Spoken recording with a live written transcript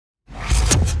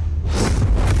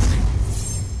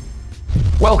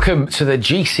Welcome to the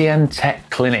GCN Tech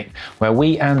Clinic, where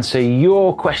we answer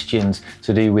your questions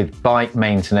to do with bike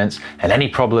maintenance and any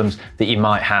problems that you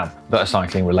might have that are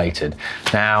cycling related.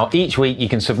 Now, each week you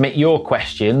can submit your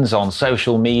questions on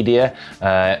social media,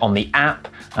 on the app,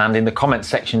 and in the comments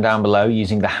section down below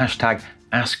using the hashtag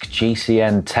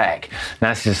AskGCNTech.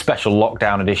 Now, this is a special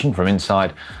lockdown edition from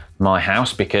inside my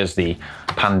house because the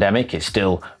pandemic is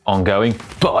still ongoing,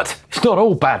 but it's not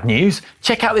all bad news.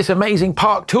 Check out this amazing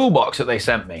park toolbox that they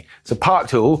sent me. It's a Park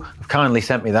Tool, have kindly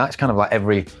sent me that. It's kind of like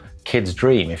every kid's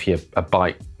dream if you're a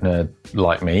bike nerd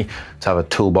like me, to have a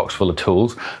toolbox full of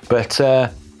tools. But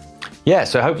yeah,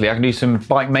 so hopefully I can do some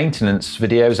bike maintenance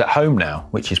videos at home now,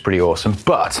 which is pretty awesome.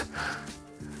 But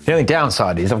the only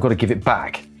downside is I've got to give it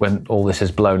back when all this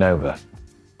is blown over,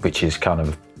 which is kind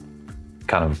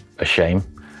of a shame.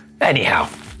 Anyhow,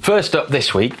 first up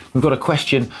this week, we've got a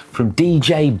question from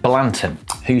DJ Blanton,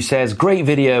 who says, great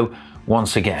video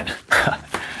once again.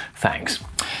 Thanks.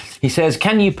 He says,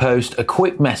 can you post a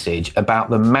quick message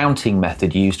about the mounting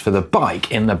method used for the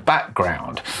bike in the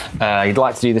background? He'd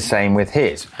like to do the same with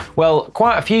his. Well,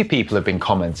 quite a few people have been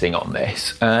commenting on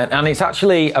this, and it's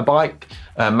actually a bike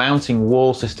mounting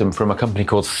wall system from a company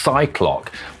called Cyclock.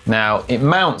 Now, it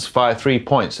mounts via 3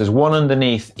 points. There's one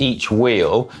underneath each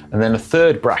wheel, and then a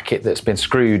third bracket that's been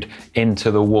screwed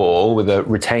into the wall with a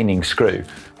retaining screw,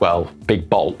 well, big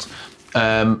bolt,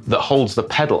 that holds the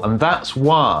pedal. And that's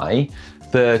why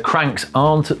the cranks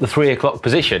aren't at the 3 o'clock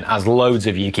position, as loads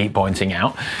of you keep pointing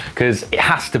out, because it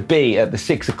has to be at the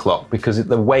 6 o'clock because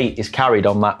the weight is carried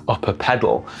on that upper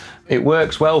pedal. It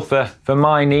works well for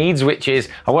my needs, which is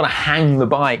I want to hang the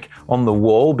bike on the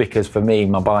wall because for me,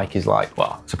 my bike is like,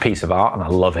 well, it's a piece of art and I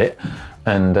love it.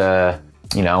 And,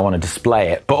 you know, I want to display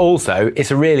it. But also,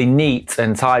 it's a really neat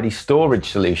and tidy storage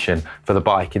solution for the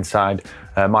bike inside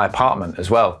my apartment as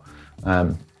well,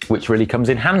 which really comes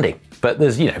in handy. But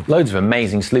there's, you know, loads of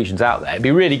amazing solutions out there. It'd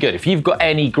be really good if you've got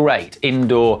any great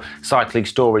indoor cycling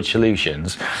storage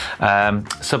solutions,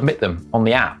 submit them on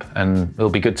the app, and it'll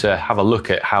be good to have a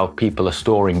look at how people are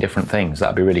storing different things.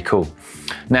 That'd be really cool.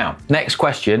 Now, next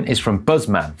question is from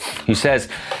Buzzman, who says,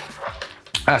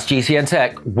 ask GCN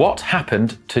Tech, what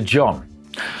happened to John?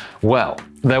 Well,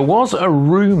 there was a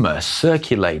rumour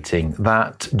circulating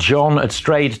that John had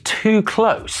strayed too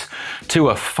close to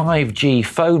a 5G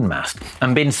phone mast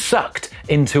and been sucked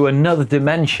into another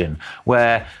dimension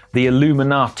where the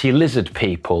Illuminati lizard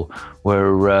people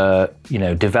were, you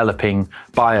know, developing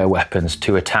bioweapons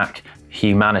to attack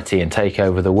humanity and take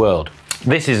over the world.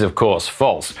 This is, of course,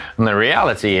 false. And the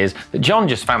reality is that John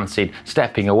just fancied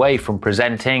stepping away from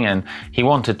presenting, and he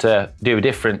wanted to do a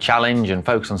different challenge and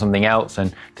focus on something else,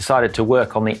 and decided to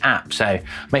work on the app. So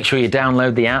make sure you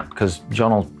download the app because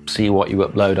John will see what you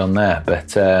upload on there.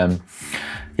 But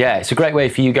yeah, it's a great way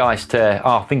for you guys to,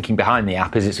 our thinking behind the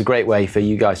app is it's a great way for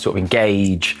you guys to sort of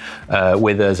engage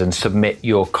with us and submit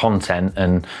your content,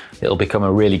 and it'll become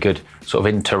a really good sort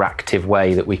of interactive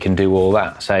way that we can do all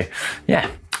that. So yeah,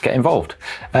 get involved.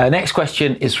 Next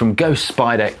question is from Ghost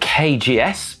Spider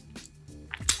KGS.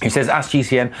 He says, ask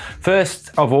GCN,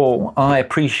 first of all, I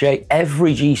appreciate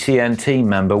every GCN team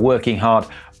member working hard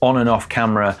on and off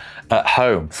camera at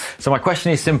home. So my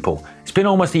question is simple. It's been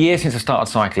almost a year since I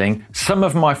started cycling. Some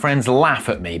of my friends laugh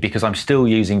at me because I'm still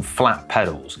using flat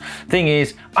pedals. Thing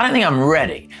is, I don't think I'm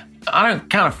ready. I don't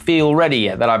kind of feel ready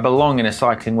yet that I belong in a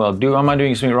cycling world. Am I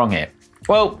doing something wrong here?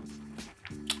 Well,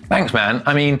 thanks, man.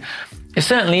 I mean, it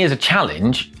certainly is a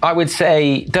challenge. I would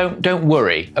say don't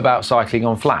worry about cycling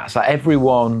on flats. Like,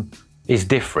 everyone is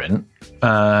different,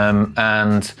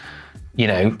 and you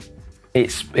know,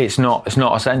 it's not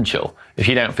essential. If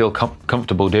you don't feel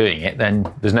comfortable doing it, then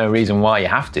there's no reason why you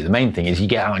have to. The main thing is you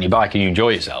get out on your bike and you enjoy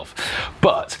yourself.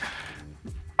 But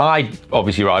I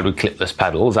obviously ride with clipless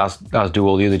pedals, as do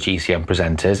all the other GCN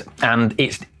presenters, and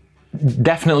it's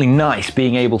definitely nice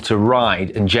being able to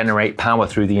ride and generate power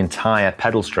through the entire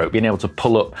pedal stroke, being able to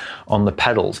pull up on the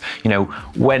pedals. You know,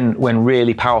 when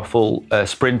really powerful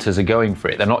sprinters are going for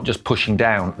it, they're not just pushing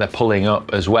down, they're pulling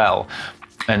up as well.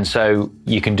 And so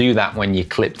you can do that when you're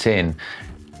clipped in.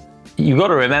 You've got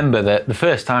to remember that the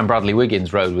first time Bradley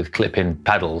Wiggins rode with clip-in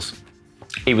pedals,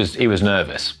 he was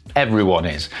nervous. Everyone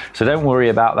is. So don't worry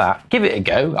about that. Give it a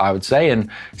go, I would say, and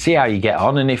see how you get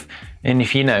on. And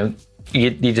if you know,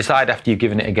 you decide after you've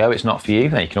given it a go it's not for you,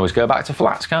 then you can always go back to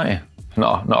flats, can't you?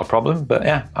 Not a problem, but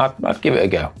yeah, I'd give it a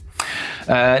go.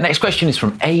 Next question is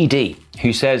from AD,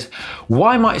 who says,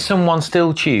 why might someone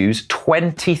still choose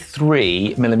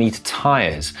 23mm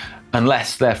tyres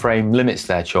unless their frame limits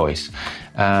their choice?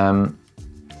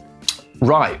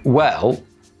 Right, well,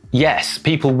 yes,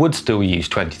 people would still use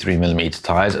 23mm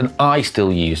tyres, and I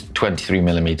still use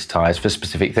 23mm tyres for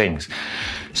specific things.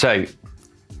 So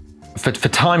for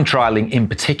time trialling in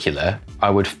particular, I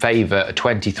would favour a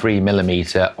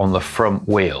 23mm on the front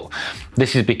wheel.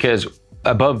 This is because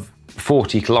above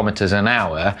 40 kilometres an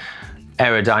hour,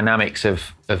 aerodynamics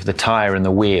of the tyre and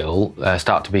the wheel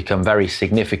start to become very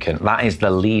significant. That is the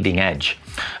leading edge.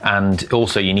 And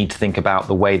also you need to think about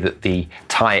the way that the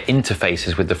tyre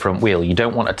interfaces with the front wheel. You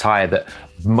don't want a tyre that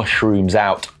mushrooms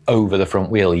out over the front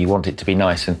wheel. You want it to be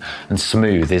nice and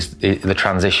smooth. Is the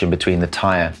transition between the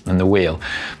tyre and the wheel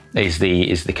is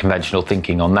the conventional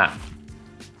thinking on that.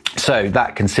 So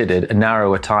that considered, a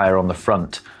narrower tyre on the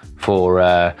front for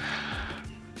a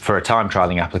time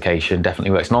trialling application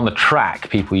definitely works. And on the track,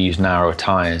 people use narrower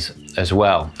tyres as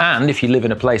well. And if you live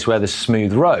in a place where there's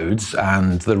smooth roads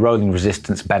and the rolling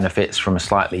resistance benefits from a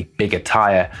slightly bigger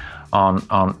tyre aren't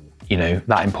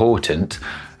that important,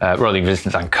 rolling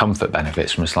resistance and comfort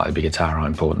benefits from a slightly bigger tyre are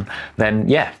important, then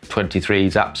yeah, 23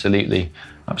 is absolutely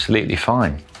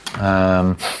fine.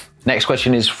 Next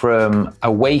question is from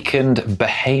Awakened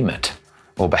Behemoth,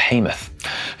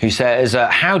 who says,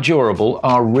 how durable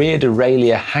are rear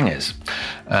derailleur hangers?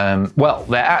 Well,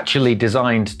 they're actually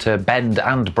designed to bend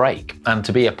and break and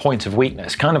to be a point of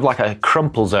weakness, kind of like a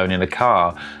crumple zone in a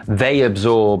car. They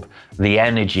absorb the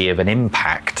energy of an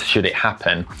impact should it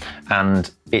happen, and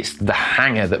it's the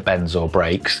hanger that bends or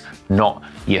breaks, not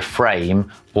your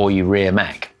frame or your rear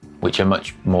mech, which are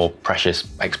much more precious,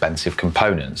 expensive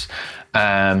components.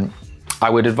 I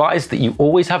would advise that you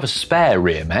always have a spare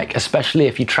rear mech, especially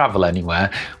if you travel anywhere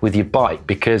with your bike,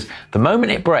 because the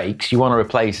moment it breaks, you want to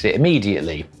replace it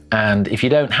immediately. And if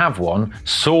you don't have one,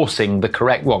 sourcing the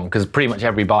correct one, because pretty much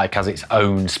every bike has its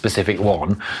own specific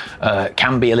one,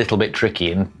 can be a little bit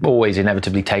tricky and always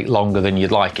inevitably take longer than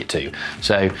you'd like it to.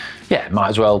 So yeah, might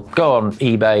as well go on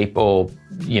eBay or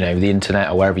the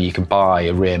internet or wherever you can buy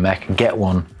a rear mech and get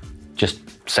one just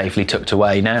safely tucked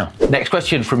away now. Next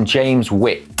question from James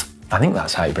Witt. I think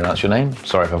that's how you pronounce your name.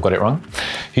 Sorry if I've got it wrong.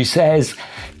 Who says,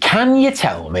 can you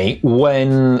tell me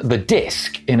when the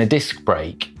disc in a disc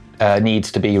brake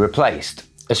needs to be replaced?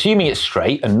 Assuming it's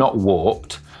straight and not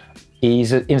warped,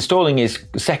 he's installing his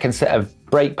second set of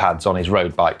brake pads on his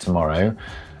road bike tomorrow.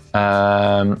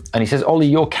 And he says, Ollie,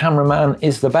 your cameraman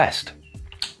is the best.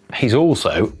 He's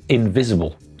also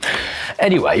invisible.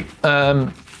 Anyway,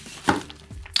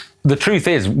 the truth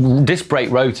is, disc brake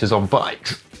rotors on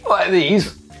bikes like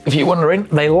these, if you're wondering,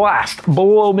 they last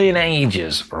blooming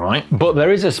ages, right? But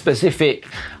there is a specific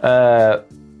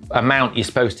amount you're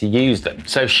supposed to use them.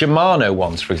 So Shimano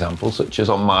ones, for example, such as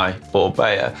on my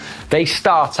Orbea, they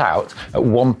start out at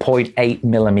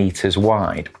 1.8mm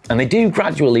wide, and they do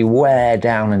gradually wear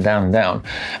down and down and down.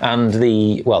 And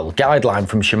the guideline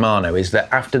from Shimano is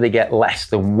that after they get less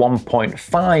than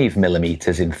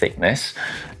 1.5mm in thickness,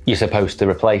 you're supposed to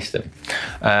replace them.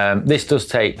 This does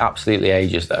take absolutely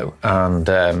ages though, and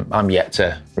I'm yet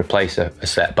to replace a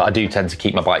set, but I do tend to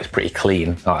keep my bikes pretty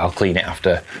clean. I'll clean it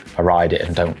after I ride it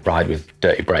and don't ride with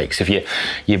dirty brakes. If your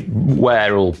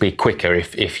wear will be quicker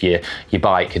if your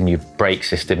bike and your brake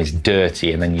system is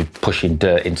dirty and then you're pushing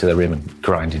dirt into the rim and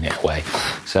grinding it away.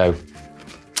 So,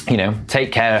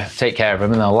 take care of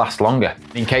them and they'll last longer.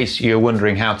 In case you're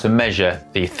wondering how to measure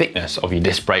the thickness of your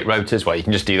disc brake rotors, well, you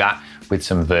can just do that with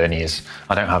some verniers.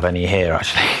 I don't have any here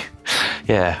actually.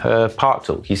 Yeah, Park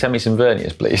Tool, can you send me some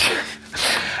verniers, please?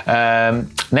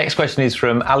 Next question is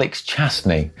from Alex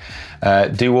Chastney.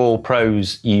 Do all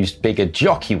pros use bigger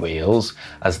Jockey wheels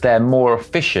as they're more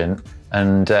efficient?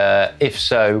 And if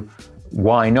so,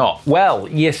 why not? Well,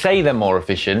 you say they're more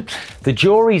efficient. The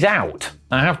jury's out,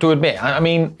 I have to admit. I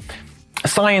mean,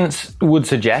 science would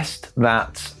suggest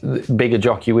that bigger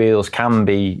Jockey wheels can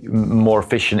be more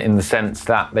efficient in the sense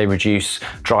that they reduce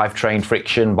drivetrain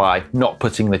friction by not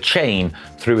putting the chain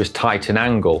through as tight an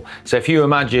angle. So if you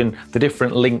imagine the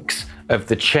different links of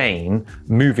the chain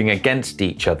moving against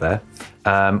each other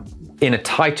in a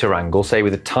tighter angle, say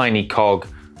with a tiny cog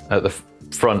at the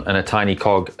front and a tiny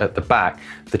cog at the back,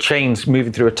 the chain's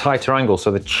moving through a tighter angle,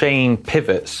 so the chain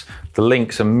pivots, the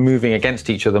links are moving against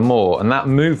each other more, and that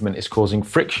movement is causing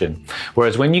friction.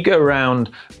 Whereas when you go around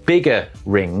bigger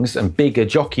rings and bigger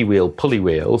Jockey wheel pulley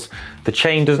wheels, the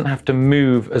chain doesn't have to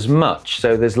move as much,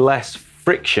 so there's less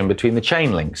friction between the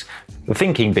chain links. The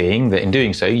thinking being that in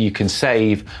doing so, you can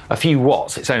save a few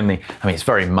watts. It's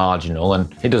very marginal,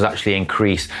 and it does actually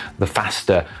increase the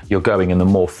faster you're going and the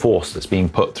more force that's being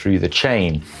put through the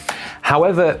chain.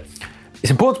 However, it's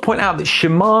important to point out that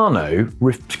Shimano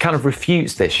kind of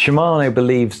refutes this. Shimano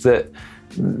believes that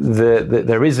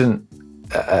there isn't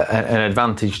an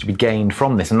advantage to be gained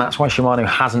from this, and that's why Shimano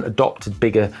hasn't adopted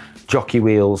bigger Jockey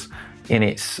wheels in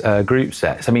its group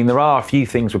sets. I mean, there are a few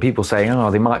things where people say,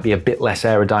 oh, they might be a bit less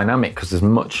aerodynamic because there's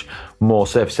much more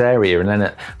surface area, and then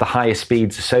at the higher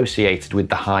speeds associated with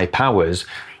the high powers,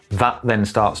 that then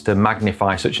starts to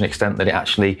magnify such an extent that it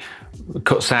actually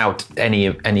cuts out any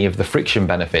of the friction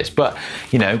benefits. But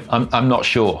you know, I'm not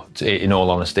sure, in all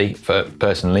honesty,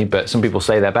 personally. But some people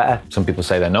say they're better, some people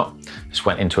say they're not. Just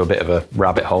went into a bit of a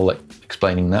rabbit hole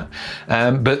explaining that.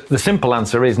 But the simple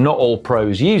answer is not all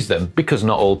pros use them, because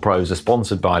not all pros are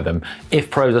sponsored by them. If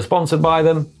pros are sponsored by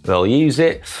them, they'll use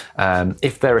it.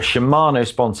 If they're a Shimano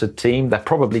sponsored team, they're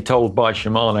probably told by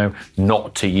Shimano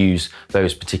not to use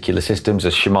those particular systems,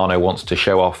 as Shimano wants to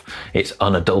show off its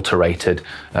unadulterated,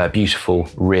 beautiful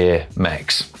rear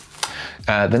mechs.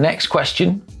 The next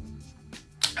question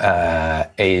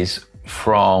is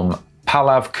from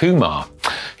Pallav Kumar,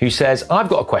 who says, I've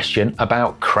got a question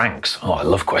about cranks. Oh, I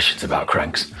love questions about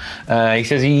cranks. He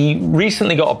says he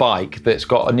recently got a bike that's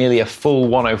got nearly a full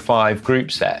 105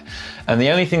 group set, and the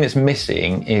only thing that's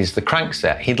missing is the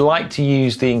crankset. He'd like to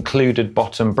use the included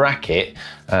bottom bracket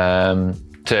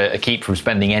to keep from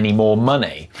spending any more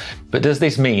money. But does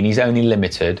this mean he's only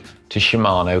limited to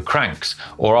Shimano cranks,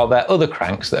 or are there other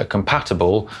cranks that are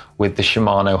compatible with the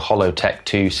Shimano Hollowtech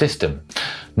 2 system?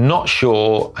 Not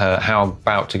sure how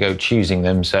about to go choosing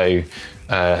them, so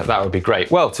that would be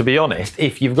great. Well, to be honest,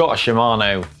 if you've got a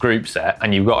Shimano group set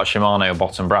and you've got a Shimano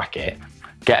bottom bracket,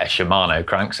 get a Shimano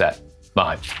crankset.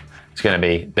 Right. It's going to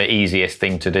be the easiest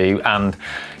thing to do, and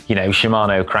you know,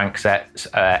 Shimano cranksets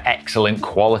are excellent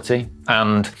quality,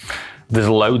 and there's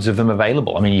loads of them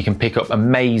available. I mean, you can pick up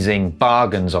amazing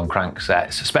bargains on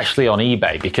cranksets, especially on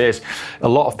eBay, because a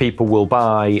lot of people will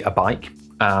buy a bike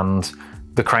and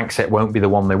the crankset won't be the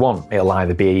one they want. It'll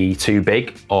either be too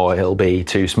big or it'll be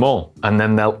too small, and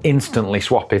then they'll instantly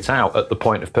swap it out at the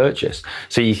point of purchase.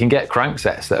 So you can get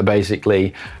cranksets that are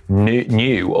basically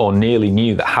new or nearly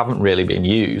new, that haven't really been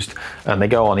used, and they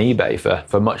go on eBay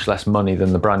for much less money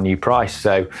than the brand new price.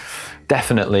 So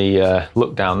definitely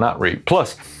look down that route.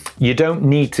 Plus, you don't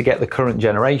need to get the current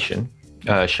generation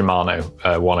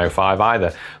Shimano 105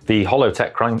 either. The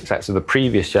Hollowtech cranksets of the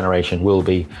previous generation will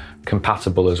be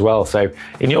compatible as well. So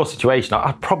in your situation,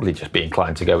 I'd probably just be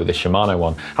inclined to go with the Shimano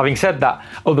one. Having said that,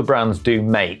 other brands do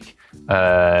make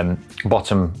chain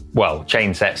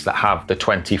sets that have the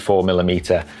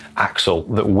 24mm axle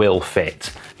that will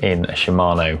fit in a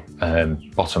Shimano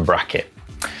bottom bracket.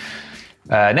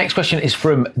 Next question is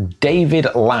from David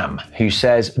Lamb, who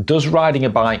says, does riding a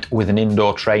bike with an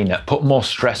indoor trainer put more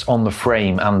stress on the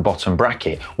frame and bottom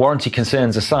bracket? Warranty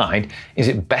concerns aside, is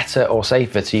it better or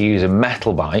safer to use a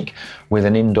metal bike with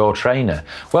an indoor trainer?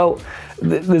 Well,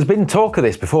 there's been talk of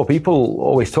this before. People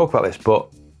always talk about this, but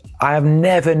I have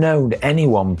never known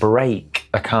anyone break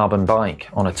a carbon bike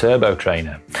on a turbo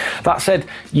trainer. That said,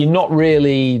 you're not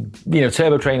really,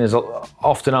 turbo trainers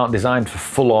often aren't designed for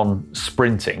full-on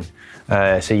sprinting.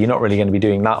 So you're not really going to be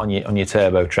doing that on your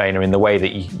turbo trainer in the way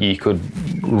that you could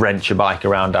wrench your bike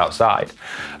around outside.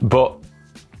 But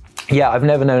yeah, I've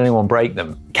never known anyone break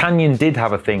them. Canyon did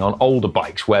have a thing on older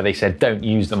bikes where they said don't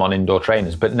use them on indoor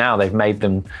trainers, but now they've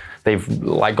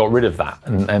got rid of that,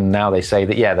 and now they say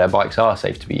that yeah, their bikes are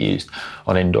safe to be used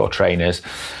on indoor trainers.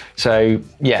 So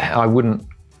yeah, I wouldn't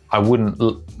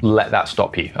let that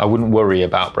stop you. I wouldn't worry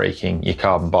about breaking your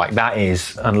carbon bike. That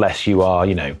is, unless you are,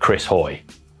 Chris Hoy,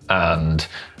 and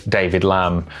David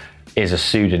Lamb is a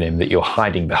pseudonym that you're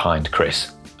hiding behind,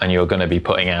 Chris, and you're going to be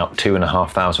putting out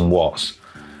 2,500 watts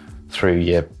through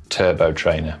your turbo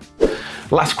trainer.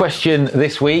 Last question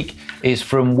this week is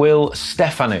from Will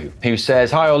Stefanu, who says,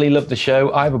 hi Ollie, love the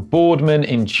show. I have a Boardman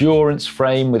endurance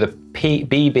frame with a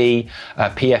BB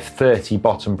PF30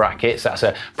 bottom bracket. So that's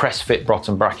a press fit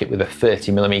bottom bracket with a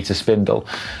 30mm spindle.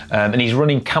 And he's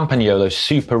running Campagnolo's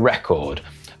Super Record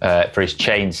for his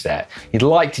chain set. He'd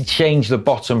like to change the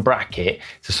bottom bracket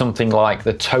to something like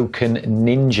the Token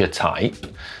Ninja type.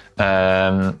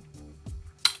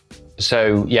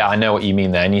 So yeah, I know what you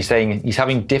mean there. And you're saying he's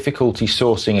having difficulty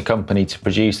sourcing a company to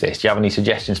produce this. Do you have any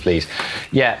suggestions, please?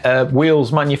 Yeah,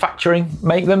 Wheels Manufacturing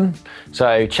make them.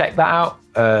 So check that out.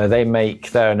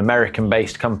 They're an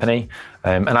American-based company.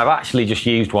 And I've actually just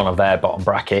used one of their bottom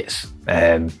brackets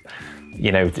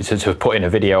to put in a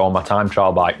video on my time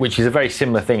trial bike, which is a very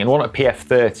similar thing. And one at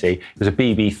PF30 was a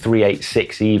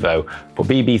BB386 Evo, but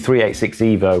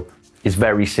BB386 Evo is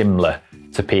very similar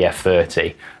to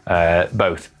PF30,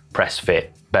 both press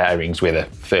fit bearings with a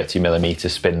 30mm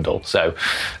spindle. So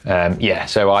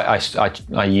so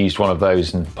I used one of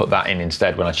those and put that in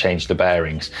instead when I changed the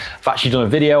bearings. I've actually done a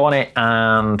video on it,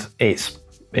 and it's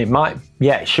it might,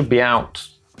 yeah, it should be out,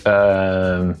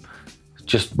 it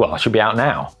should be out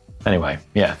now. Anyway,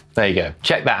 yeah, there you go.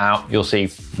 Check that out, you'll see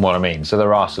what I mean. So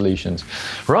there are solutions.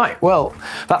 Right, well,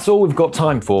 that's all we've got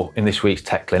time for in this week's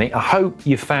Tech Clinic. I hope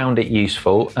you found it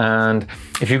useful, and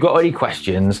if you've got any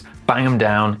questions, bang them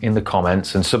down in the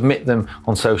comments and submit them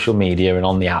on social media and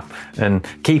on the app, and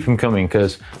keep them coming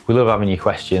because we love having your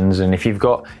questions. And if you've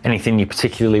got anything you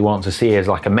particularly want to see as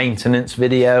like a maintenance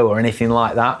video or anything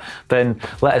like that, then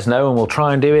let us know and we'll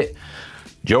try and do it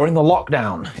during the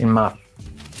lockdown in my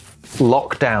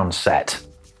lockdown set.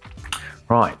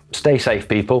 Right, stay safe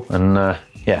people, and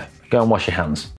yeah, go and wash your hands.